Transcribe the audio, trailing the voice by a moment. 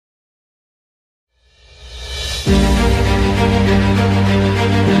Picture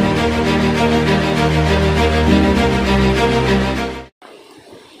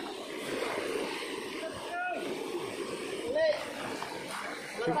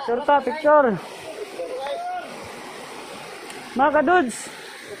ta, picture. Mga kadudes.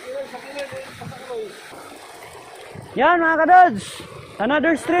 Yan mga kadudes.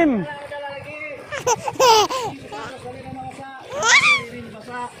 Another stream.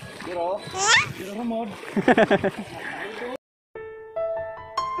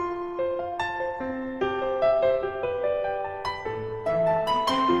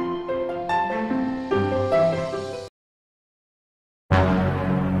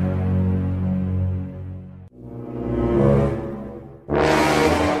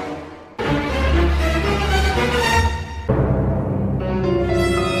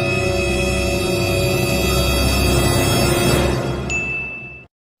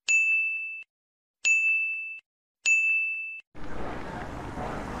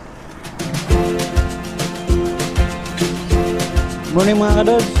 Morning mga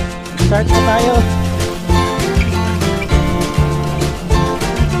kadods, start na tayo.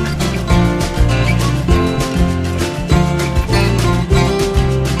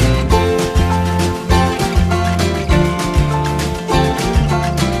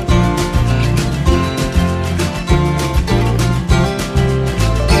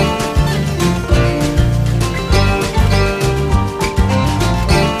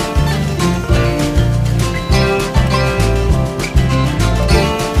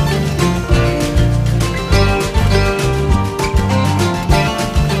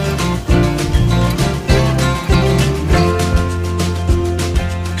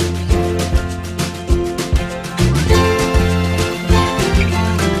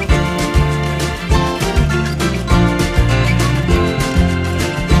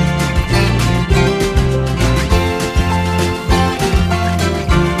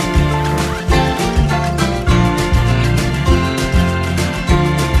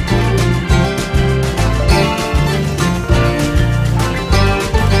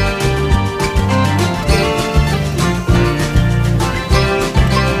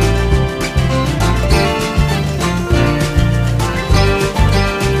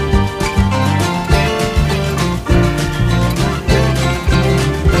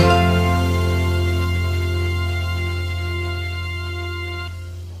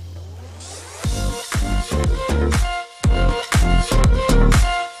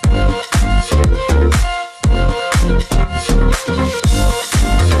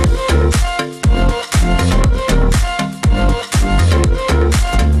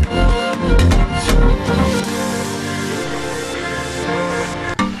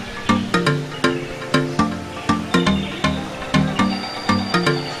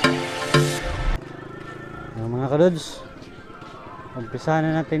 Mga kadods, umpisa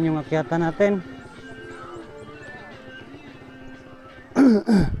na natin yung akyatan natin.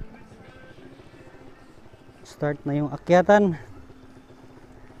 Start na yung akyatan.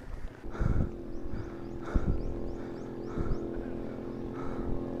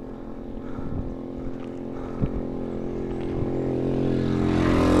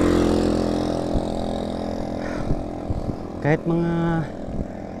 Kahit mga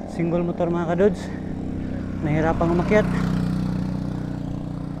single motor mga kadods, nahirapang umakyat.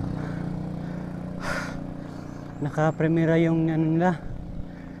 Naka-premiera yung ano nila,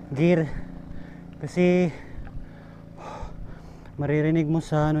 gear, kasi maririnig mo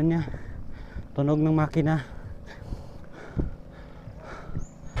sa ano niya, tunog ng makina.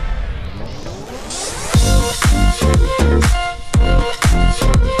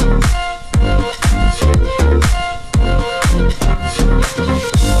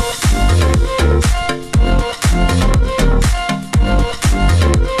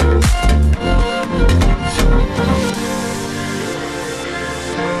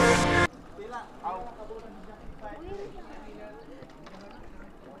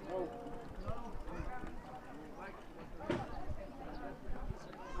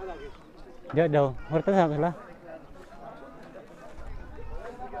 Dia daw, horta sa sila.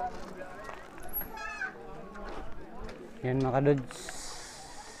 Yan mga kadods.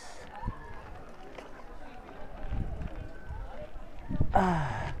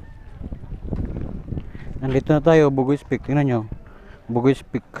 Nandito na tayo, Bugoy's Peak. Tingnan nyo, Bugoy's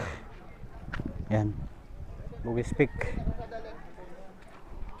Peak. Yan, Bugoy's Peak.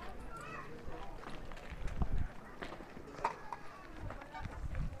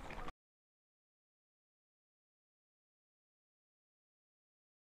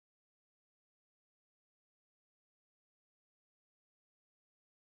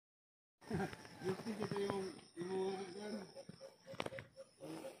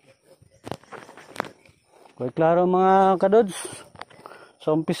 Okay, klaro mga kadods.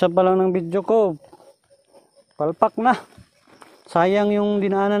 Sa umpisa pa lang ng video ko, palpak na. Sayang yung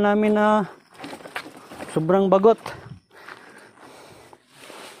dinaanan namin na sobrang bagot.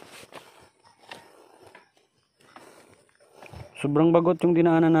 Sobrang bagot yung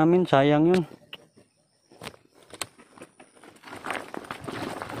dinaanan namin, sayang yun.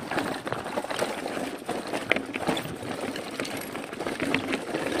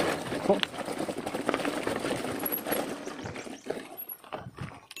 Oh.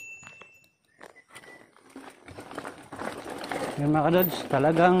 Yung mga kadods,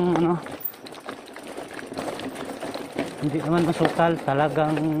 talagang ano, hindi naman masukal,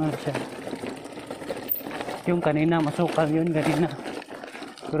 talagang ano siya. Yung kanina masukal yun kanina,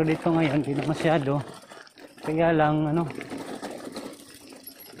 pero dito ngayon hindi na masyado, kaya lang ano,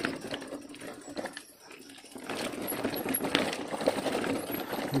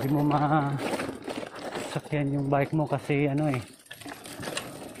 hindi mo masakyan yung bike mo kasi ano eh,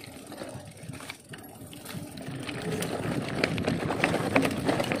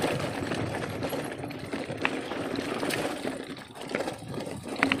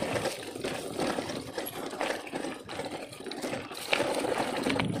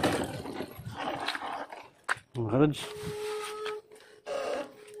 mga kadods.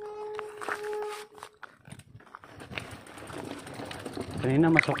 Kanina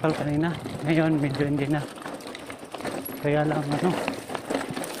masukal kanina, ngayon medyo hindi na, kaya lang ano,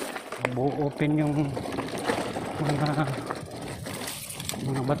 open yung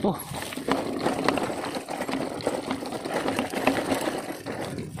mga bato.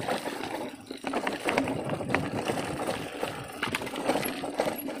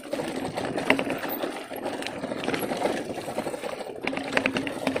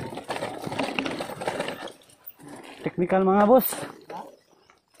 Technical mga boss.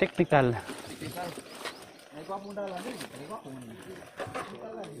 Technical.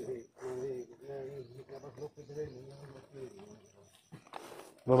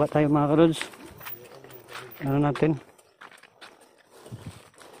 Baba tayo mga karods. Ano natin?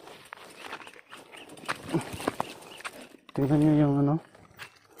 Tingnan nyo yung ano.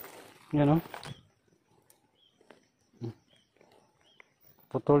 Yan o.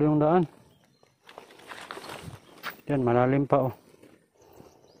 Putol yung daan. Yan, malalim pa oh.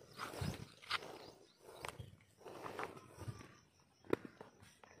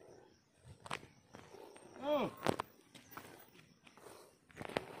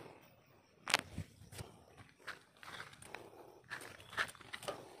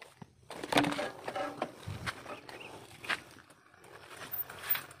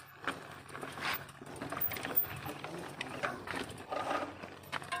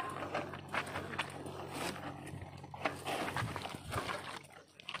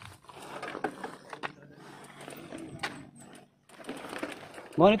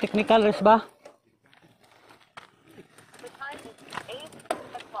 Mo ni technical res ba? The time is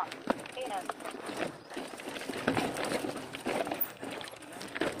 8:00 AM.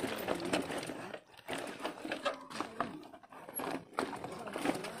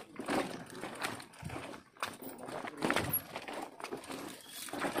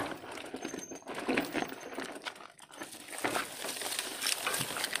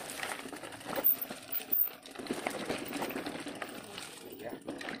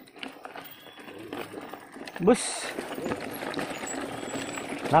 Boss.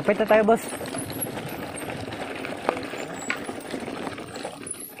 Lapit na tayo, boss.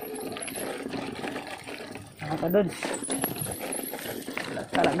 Ano ka doon?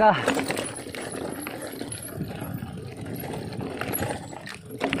 Talaga.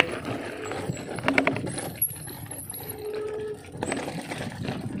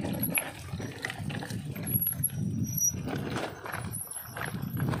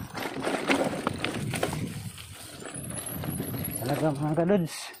 Talaga mga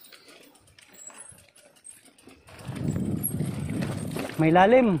kadods. May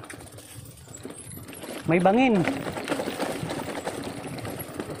lalim. May bangin.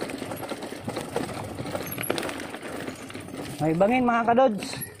 May bangin mga kadods.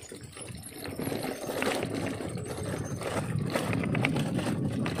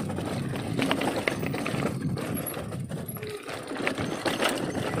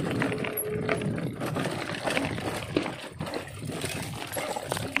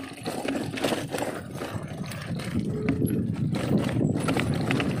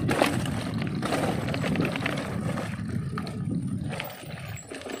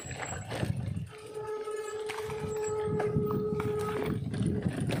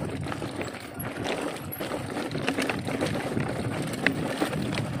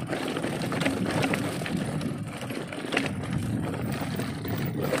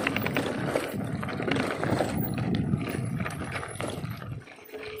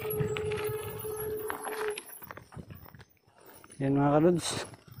 Yan mga kadods.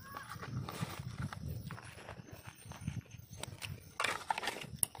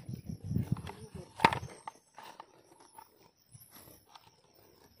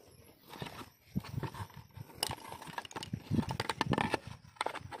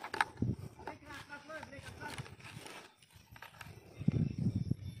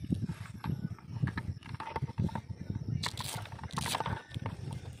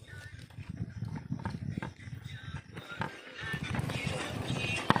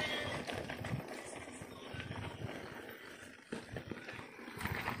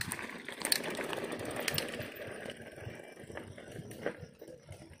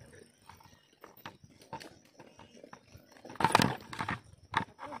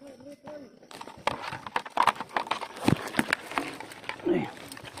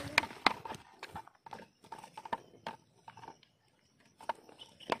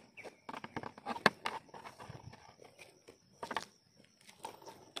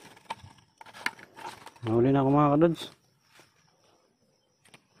 Nahuli na ako mga kadods.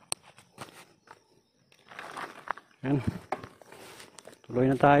 Yan. Tuloy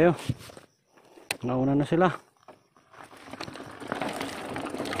na tayo. Nauna na sila.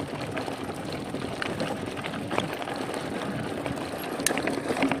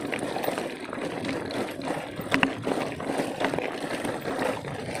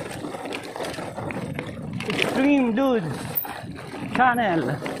 Extremedods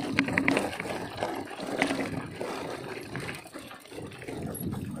channel.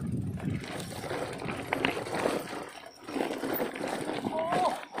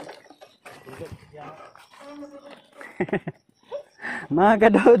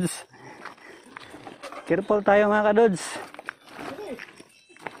 Mga kadods, careful tayo mga kadods.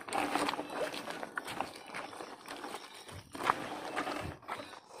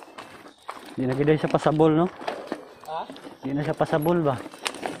 Hindi na gila siya pasabol, no? Ha? Hindi na siya pasabol ba?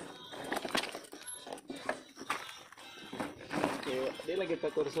 Di lagi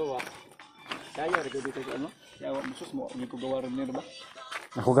ta kurso wa. Kaya rin dito ko ano? Kaya wa musus mo ni ko gawaron ni ba?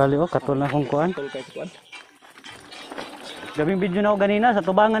 Ako gali katol na kung kuan. Tol kay kuan. Gabing video na ako ganina, sa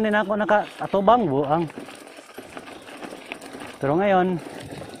tubangan din ako nakatubang buang. Pero ngayon,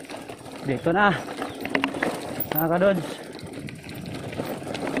 dito na. Mga kadods.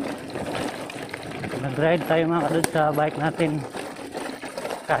 Nag-ride tayo mga kadods sa bike natin.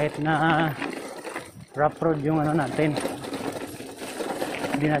 Kahit na rough road yung ano natin.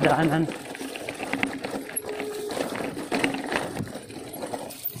 Dinadaanan.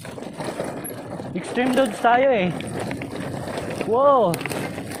 Extremedods tayo eh. Wow!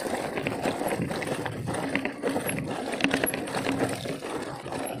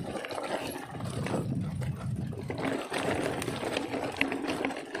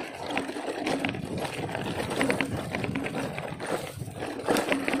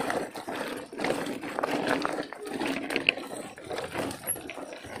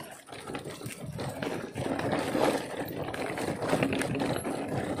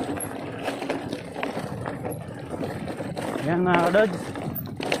 Yan mga kadods.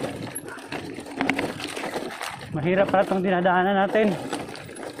 Mahirap pala itong dinadaanan natin.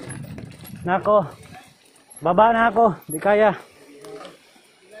 Nako, baba na ako, di kaya.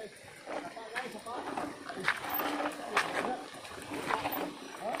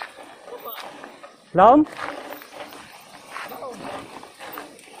 Laom?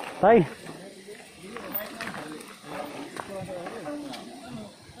 Tay.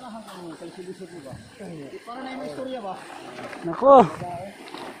 Nako,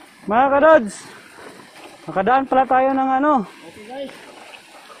 mga kadods, nakadaan pala tayo ng ano.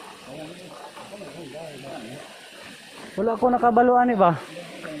 Wala ko nakabaluan ba?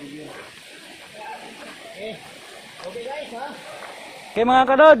 Okay mga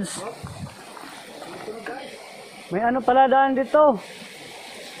kadods, may ano pala daan dito.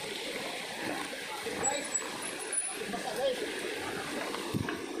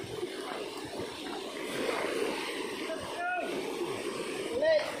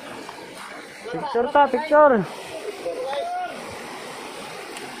 Picture ta, picture.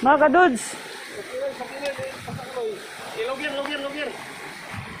 Mga kadods.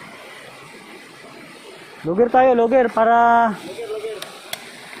 Lugir tayo, lugir para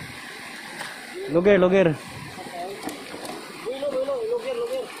lugir.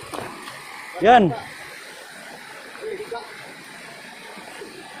 Yan.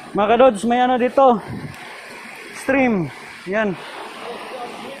 Mga kadods, may ano dito. Stream. Yan.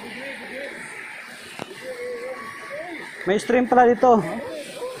 May stream pala dito.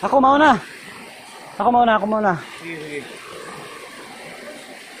 Ako mauna.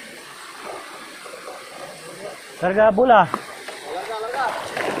 Karga bula.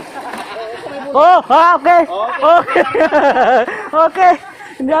 Oh, okay. Okay. Okay.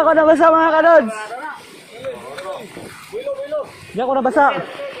 Hindi ako nabasa mga kadods. Hindi ako nabasa.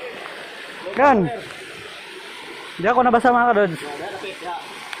 Yan. Hindi ako nabasa mga kadods.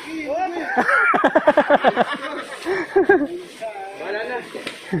 Wala na.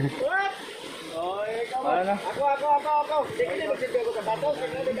 Wala na. Ako. Sige, magsilbi ako sa bato.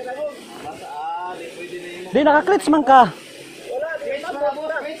 Sige, ka na mo. Pwede na yun. Di, nakaklits man ka. Wala, Chris, malabot.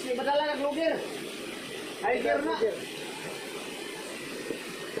 Chris, may badala ng lugir. Ay, gear na.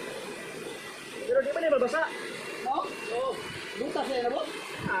 Pero di ba na mabasa? No? Oo. Butas na yun na mo?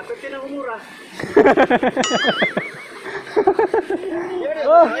 Pwede na umura.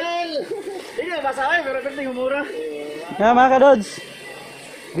 Oh. Hindi na basa ay, pero pwede na umura. Yan mga kadods.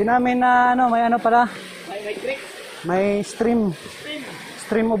 Di namin na ano, may ano pala. May creek. May stream.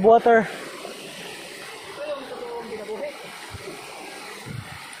 Stream of water.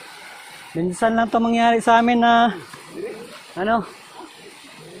 Minsan lang to mangyari sa amin na ano.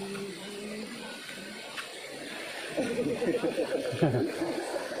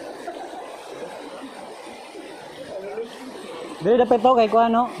 Dili dapat to kay ko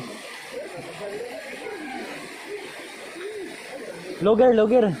ano.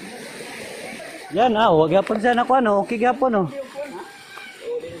 Logger. Yan wag yapon siya na ko ano, okay gyapon oh.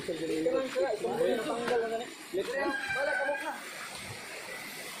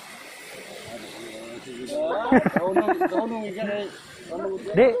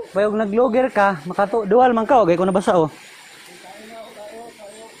 Di, payog nag-logger ka, makato dual man ka, okay ko nabasa oh.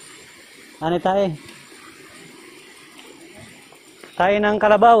 Ano tayo? Tayo ng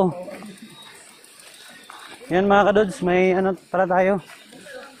kalabaw. Yan mga kadods, may ano para tayo.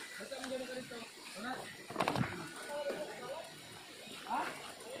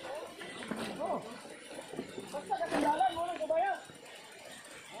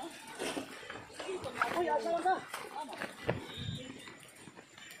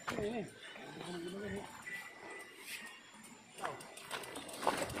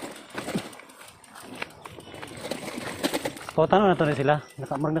 O, tanong na to rin sila.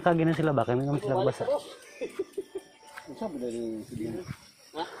 Nakagi na sila ba? Kami naman sila mabasa. Sabi na rin sige.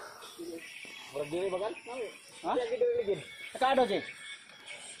 Ha? Murag diri bagal? Ha? Sakado si.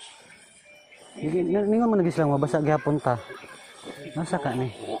 Ningon mo nagis lang mabasa gihapon ta. Nasa ka ni?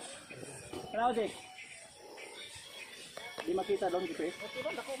 Sakado si. Di makita doon dito eh.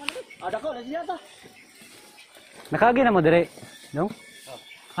 Dako na siya ta. Nakagi na mo dire, no?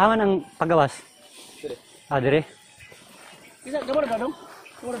 Aman ang paggawas. Dire. Dire. Isa gamor ba dong?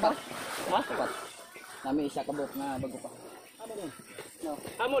 Gamor ba? Ha? Nami isa kabot na bago pa. Amo dong. No.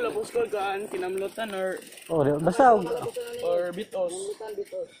 Amo labos ko gaan kinamlutan or Basta or bitos.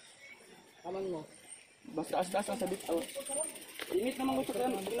 Bitos. Aman mo. Basta asdas sa bitos. Init naman gusto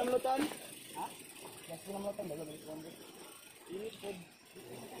kan kinamlutan. Ha? Basta kinamlutan bago balik ko. Init po.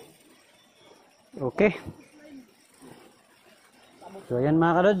 okay. So yan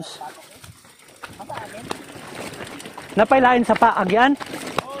mga kadods. Napailain sa paagyan.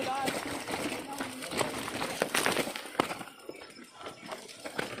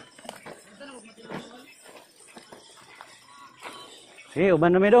 Sige,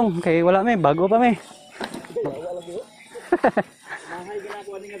 uban na may dong. Kaya wala may, bago pa may. Mahay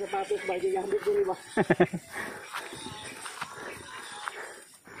ginagawa niya sa patos ba? Gagambit ko ba?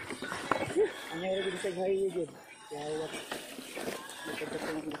 Ang yung rin sa hay yun. Kaya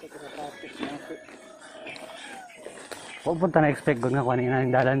Pupunta na expect ko nga kung ano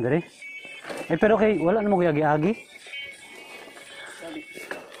yung dalan dali. Pero kay wala namang kuyagi-agi.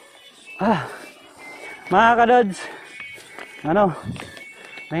 Mga kadods. Ano?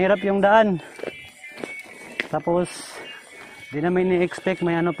 Mahirap yung daan. Tapos di namin ni-expect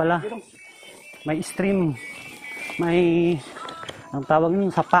may ano pala. May stream. May ang tawag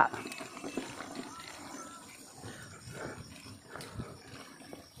nun sapa.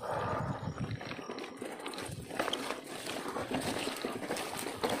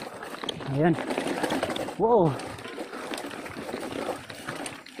 Ayan. Wow.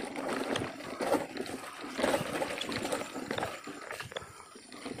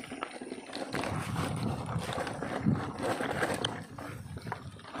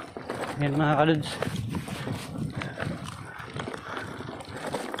 Ayan mga kaluds.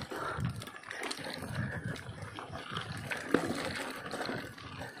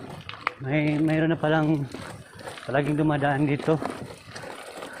 Mayroon na palang palaging dumadaan dito.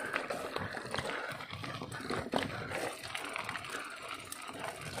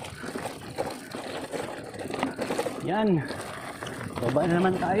 Yan. Baba na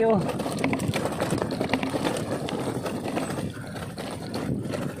naman tayo.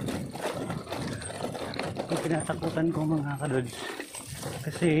 kinatakutan ko mga kadods.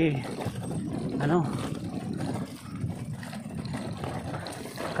 Kasi ano,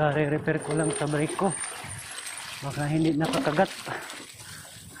 kare-repair ko lang sa brake ko, baka hindi nakakagat.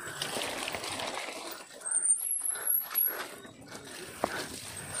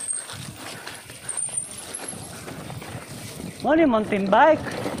 Ano yung mountain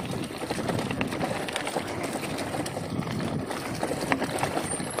bike?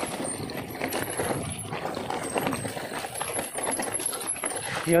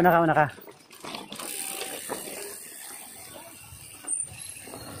 Yun, naka.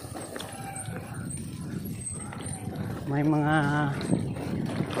 May mga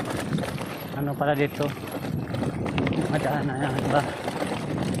ano pala dito, madaan na yan ba?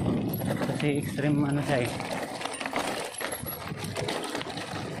 Kasi extreme ano siya eh.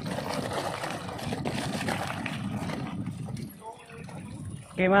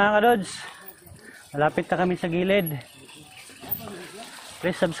 Okay mga kadods, malapit na kami sa gilid.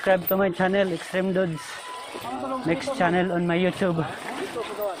 Please subscribe to my channel, Extremedods. Next channel on my YouTube.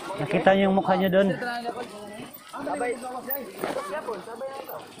 Nakita niyo yung mukha niyo doon.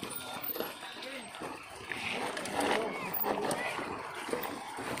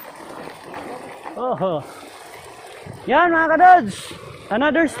 Oho. Yan mga kadods,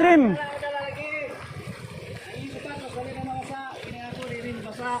 another stream.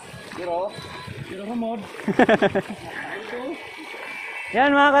 Pero humod.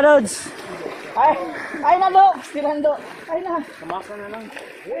 Yan mga kadods. Ay na do, stilan do. Ay na. Kamasa na lang.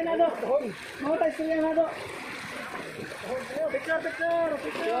 Ay na do. Mau tayo stilan na do. Picture.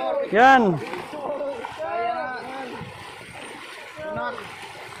 Yan.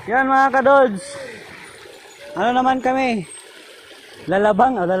 Yan mga kadods. Ano naman kami?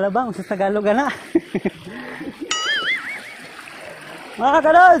 Lalabang sa Tagalog na. Mga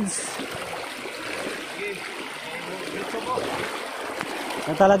kadods.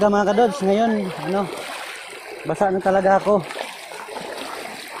 Na talaga mga kadods, ngayon ano, basa na talaga ako.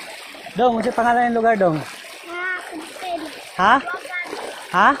 Dong, ano pangalan ng lugar dong? Ha?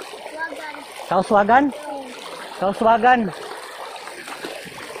 Ha? Kauswagan? Kauswagan.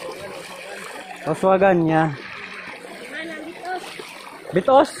 Kauswagan niya.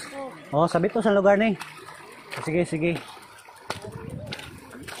 Bitos? Oh, sa Bitos ang lugar ni. Sige.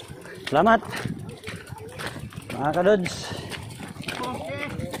 Salamat. Mga kadods.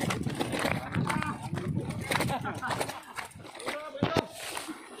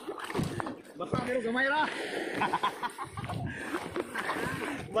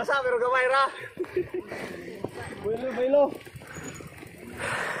 Basa pero gamay ra. Bailo.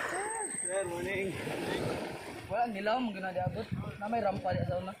 Good morning. Wala nilaw mo gina diabot. Na may rampa di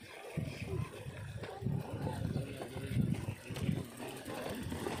sa una.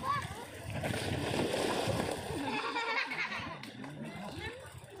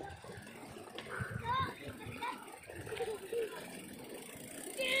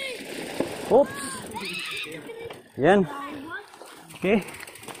 Oops. Yan. Okay.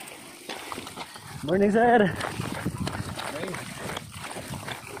 Morning sir.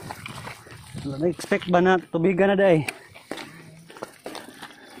 Na-expect ba na tubigan na day?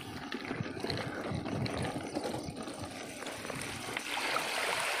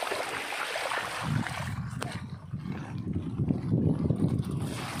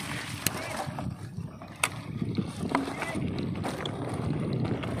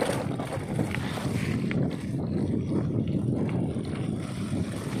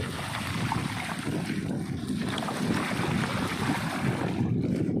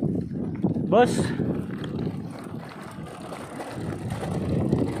 Boss.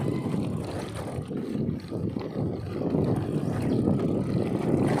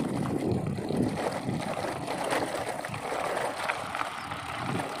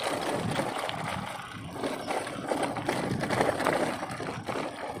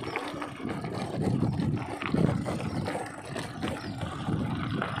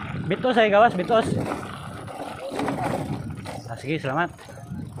 Bitos ay gawas, bitos. Ah, sige, selamat.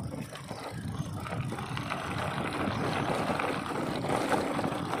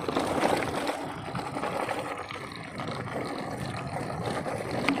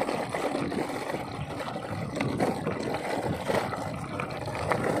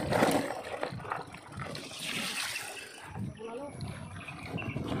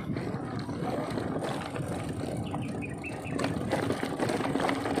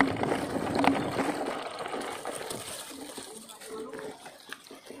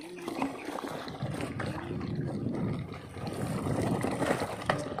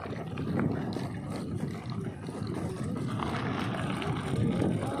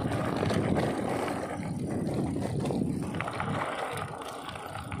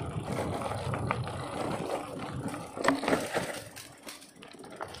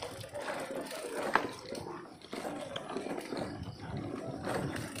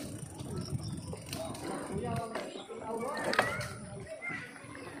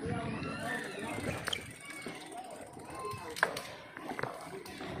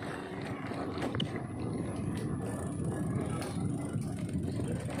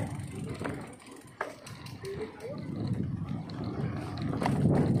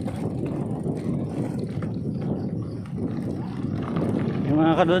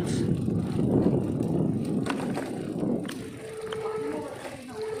 kadods.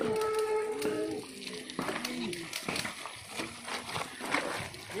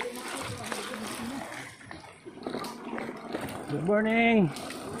 Good morning.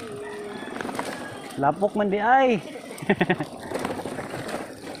 Lapok man di ay.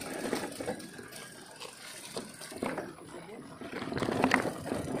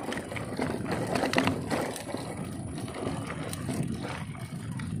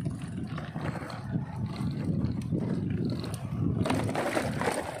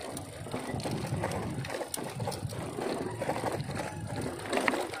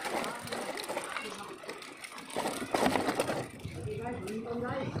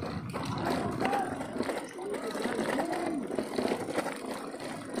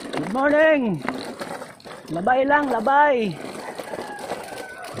 Good morning. Labay lang, labay.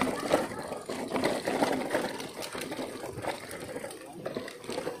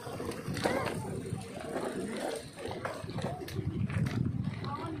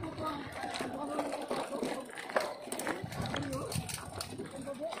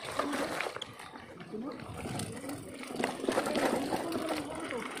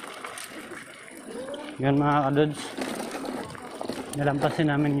 Yan mga kadods, nalampasin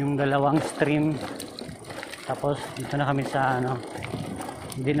namin yung dalawang stream, tapos dito na kami sa ano,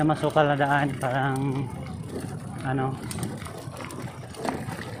 hindi na masukal na daan, parang ano,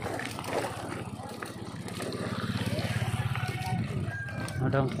 ano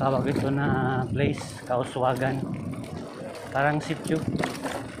daw tawag ito na place, Kauswagan, parang sitio.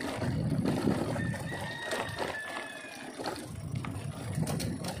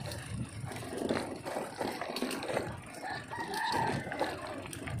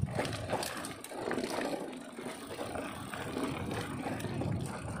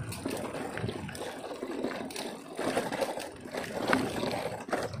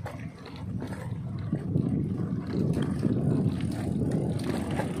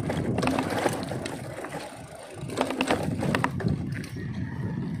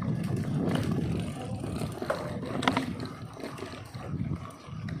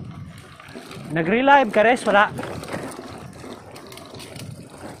 Nagre-live ka res, wala.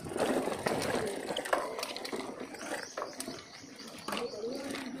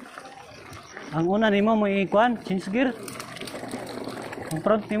 Ang una nimo mo ikuan, change gear. Ang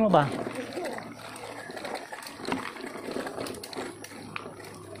front nimo ba?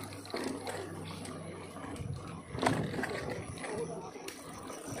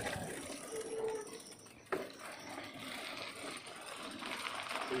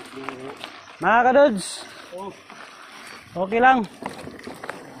 Mga kadods, okay lang.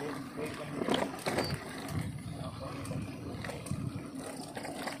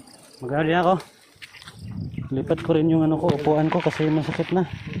 Magano din ako. Lipat ko rin yung ano ko, upuan ko kasi masakit na.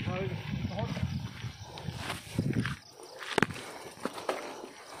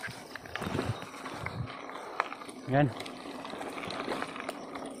 Yan.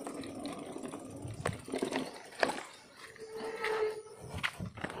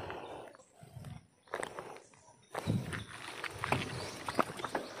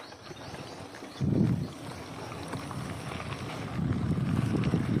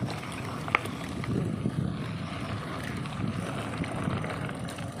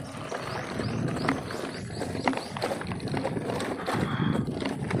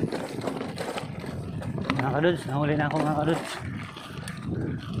 Mga kadods, nahuli na ako mga kadods.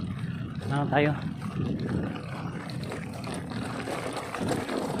 Ano tayo?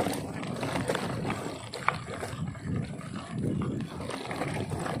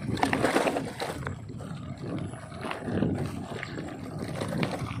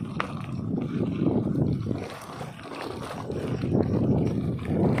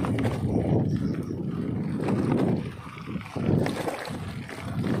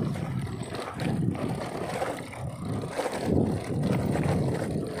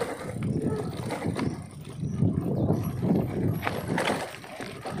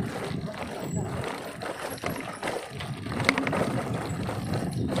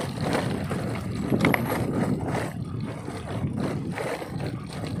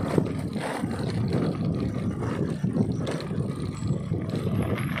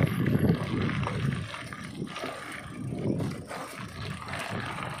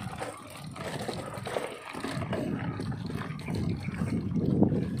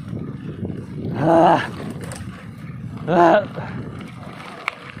 Ah. Ah.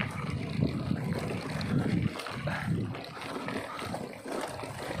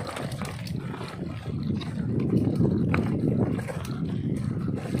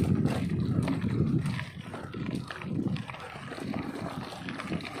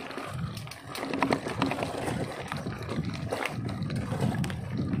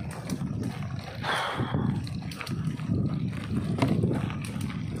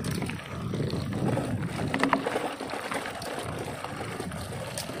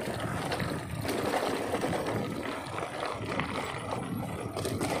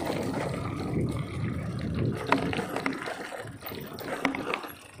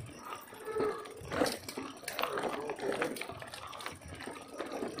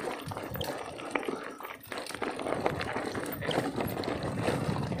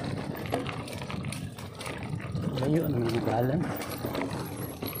 Layo na nagalan.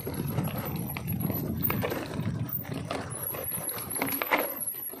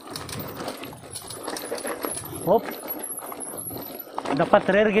 Hop. Dapat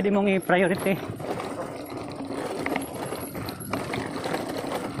rare gid imong i-priority.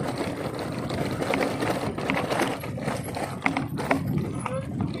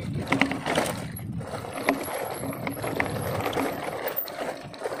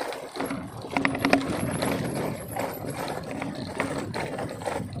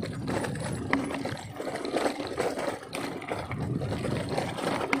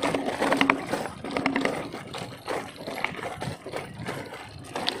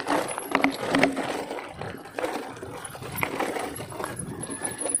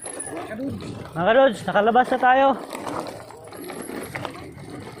 Mga kadods, nakalabas na tayo.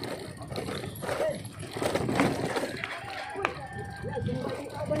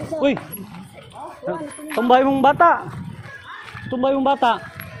 Uy! Tumbay mong bata! Tumbay mong bata!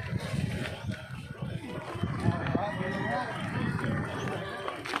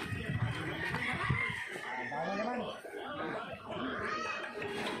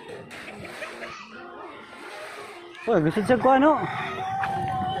 Uy, gusto siya ko ano?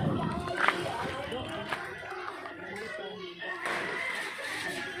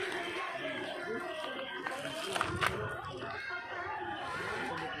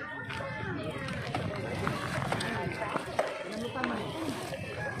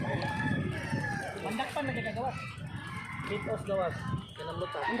 Mandakpan na gagawas. Bitos gawas.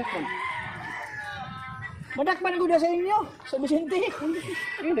 Kanamlutan. Mandakpan. Mandakpan ko sa inyo. Sa Vicente.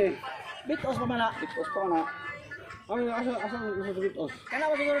 Hindi. Bitos pa mana. Bitos pa mana. Ay, asa sa bitos. Kana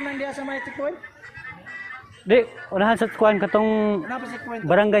ba siguro nang diya sa may checkpoint? Di, unahan sa kuan katong Kana pa checkpoint?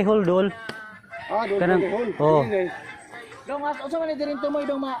 barangay Holdol. Ah, doon Kanang, hol. oh. Dong, asa man dirin tumoy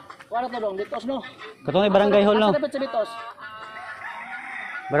dong ma. Wala to dong, bitos no. Katong ay barangay Hall no. Asa dapat sa bitos?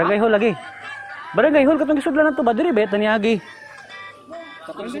 Barangay Hall lagi. Barangay Hall katong gisudlan nato ba diri bet niagi.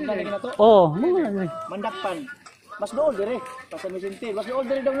 Katong sundan lagi na to. Oh, mo na. Mandakpan. Mas dool dire. Pa sa Vicente. Mas dool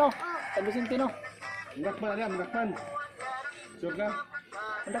dire dong no. Sa Vicente no. Mandakpan ada, mandakpan. Sure ka?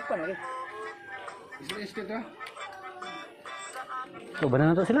 Mandakpan lagi. Isip ka? So,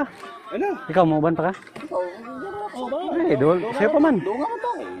 banan na to sila. Ano? Ikaw mo uban pa ka? Oh, ba? Ay, dol, siya pa man. Dunga mo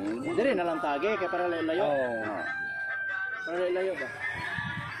to. Dire na lang tage kay para layo. Para layo ba?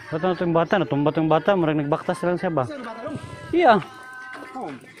 Ba't na ito yung bata? Natumba ito yung bata. Marang nagbaktas lang siya ba? Saan bata dong? Iya.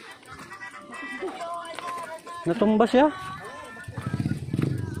 Natumba siya.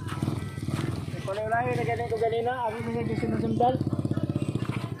 Palayo-layo na ganyan ko ganina. Ako mga gisunod-sundal.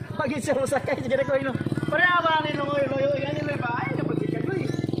 Pagin siya masakay. Sige ko ino. Para ba ni no loyo yan ni ba? Ay dapat sikat ko.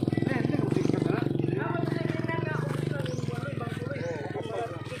 Hindi ko sikat na.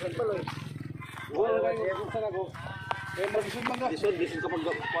 Wala kayo magpunta ako. Eh, mag-isod ba ka? Isod kapag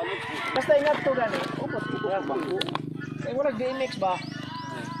paano? Basta ingat to gani. Upos ito ba? Eh wala DMX ba?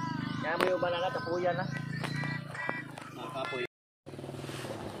 Kaya mo yung banana tapuyan na.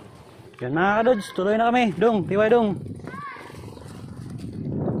 Yan mga kadods, tuloy na kami. Dong, tiway dong.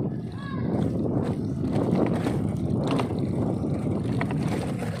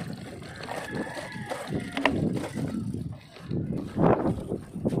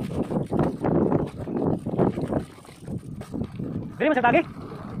 Dili mo sa tagi?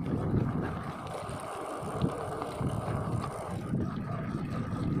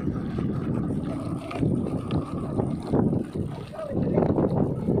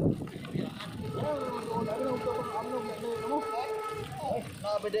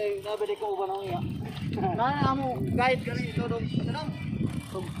 Nabede ko ba nang iya? Na mo guide gani ito dong. Tanam.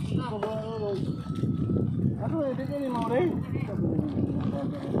 Ano eh, dito ni mo rin.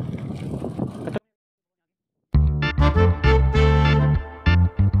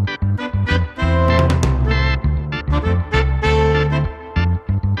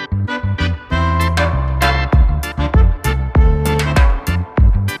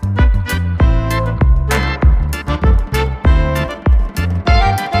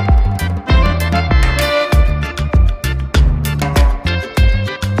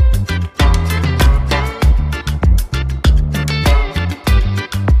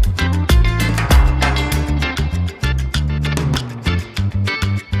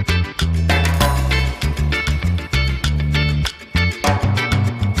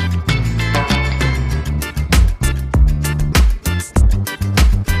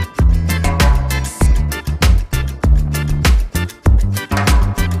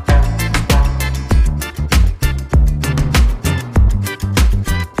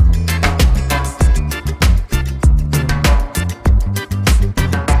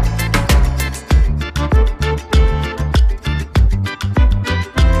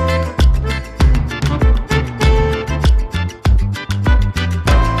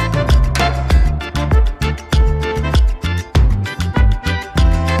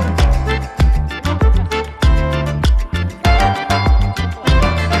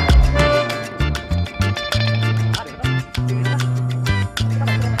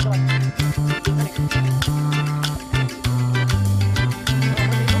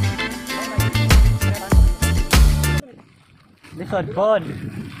 Lungsod pod.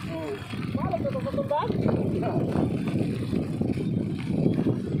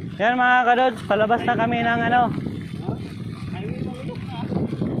 Yan mga kadods, palabas na kami ng ano.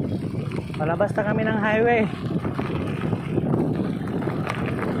 Palabas na kami ng highway.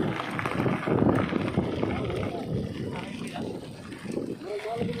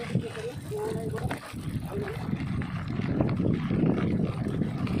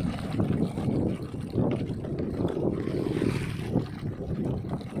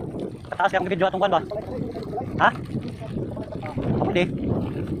 Kataas kaya mag-video atong kwan ba? Ha? Hindi.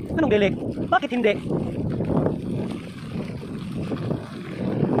 Anong dili? Bakit hindi?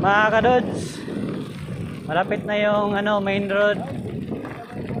 Mga kadods, malapit na yung ano, main road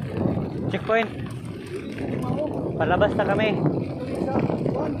checkpoint. Palabas na kami.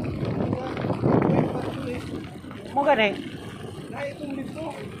 Mo gani?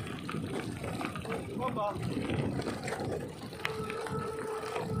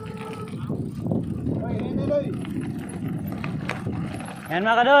 Yan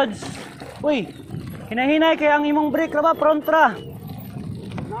mga kadods. Uy, hinahinay kaya ang imong brake ra ba? Front ra.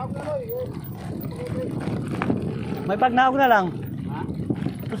 May pagnaog na lang. Ha?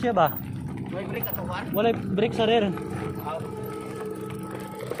 Ito siya ba? May break ato war? Wala brake sa rear.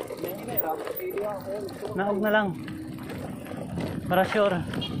 Naog na lang. Para sure.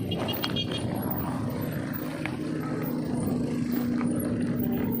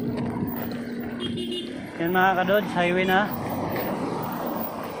 Yan mga kadods, highway na.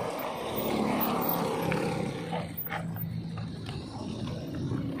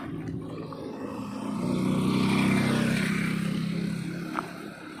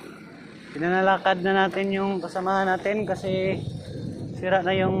 Pinanalakad na natin yung kasamahan natin kasi sira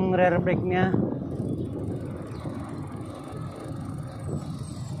na yung rear brake niya.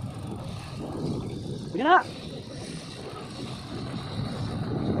 Bigyan na!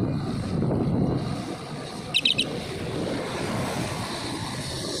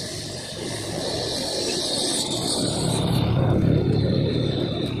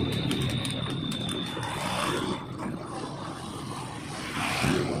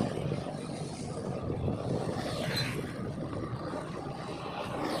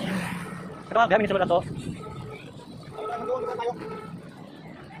 Ito nga, minsan mo na ito.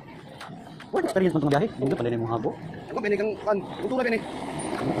 Wala experience mo itong biyahe. Hindi pala na yung habo. Ako, binigang kan. Ito na binig.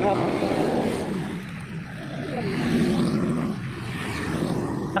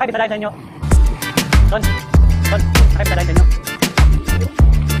 Nakapit na dahil sa inyo. Son, nakapit na dahil sa inyo.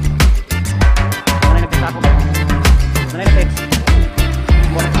 Manay nag-text ako. Manay nag-text.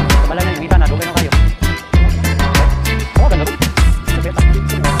 Kapala na yung kita na, dugay na kayo. Oo, ganda ko. Sabit ako.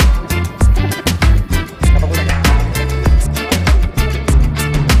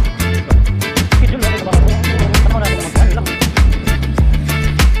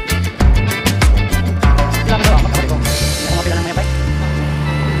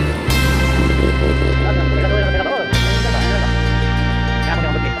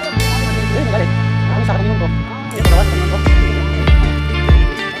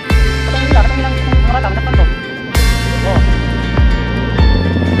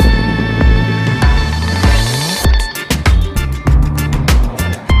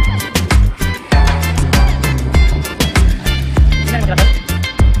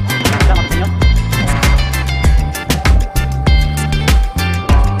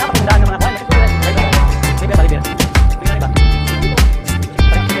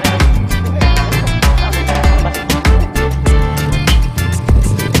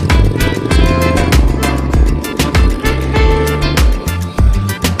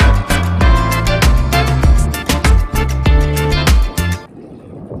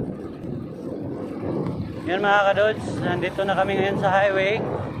 Yan mga kadods, nandito na kami ngayon sa highway.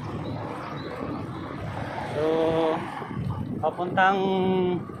 So, papuntang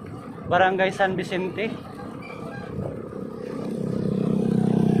Barangay San Vicente.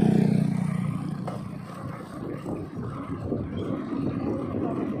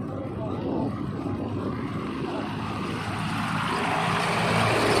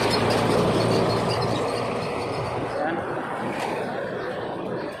 Yan.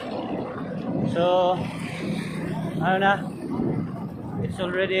 So, ano na, it's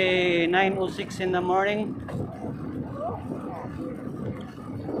already 9:06 in the morning.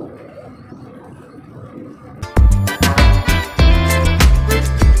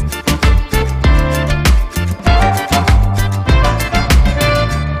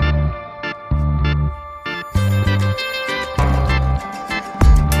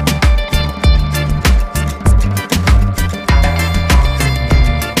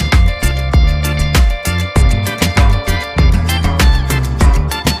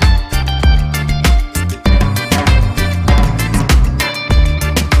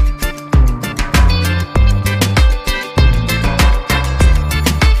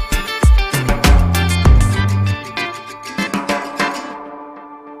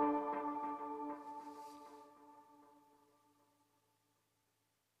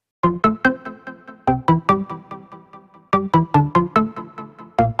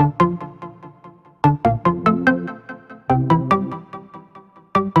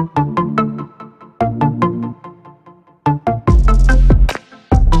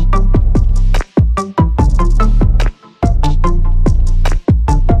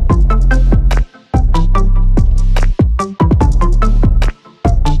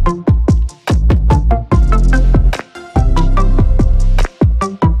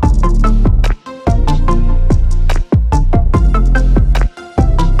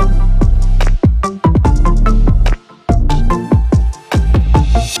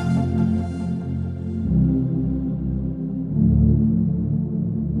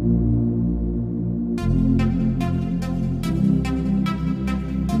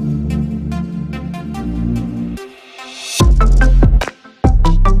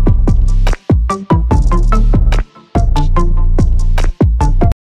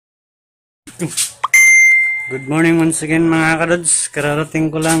 Good morning once again mga kadods. Kararating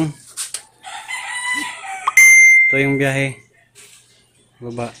ko lang. Ito yung biyahe.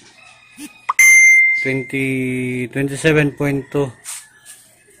 Baba. 27.2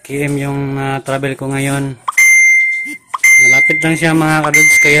 km yung travel ko ngayon. Malapit lang siya mga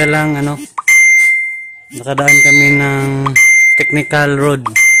kadods. Kaya lang nakadaan kami ng technical road.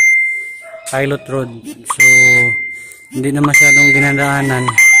 Pilot road. So, hindi na masyadong dinadaanan.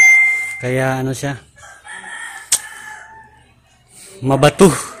 Kaya siya. Mabato.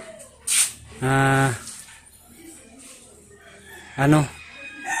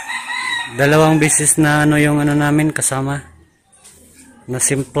 Dalawang beses na yung namin kasama. Na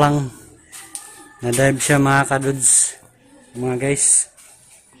simplang. Na dive siya mga kadods. Mga guys.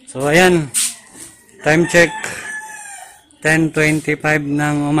 So, ayan. Time check. 10:25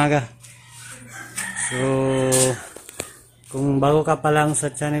 ng umaga. So, kung bago ka pa lang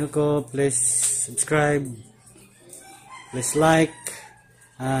sa channel ko, please subscribe. Please like.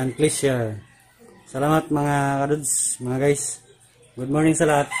 And please share. Salamat mga kadods, mga guys. Good morning sa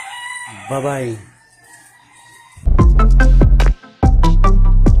lahat. Bye-bye.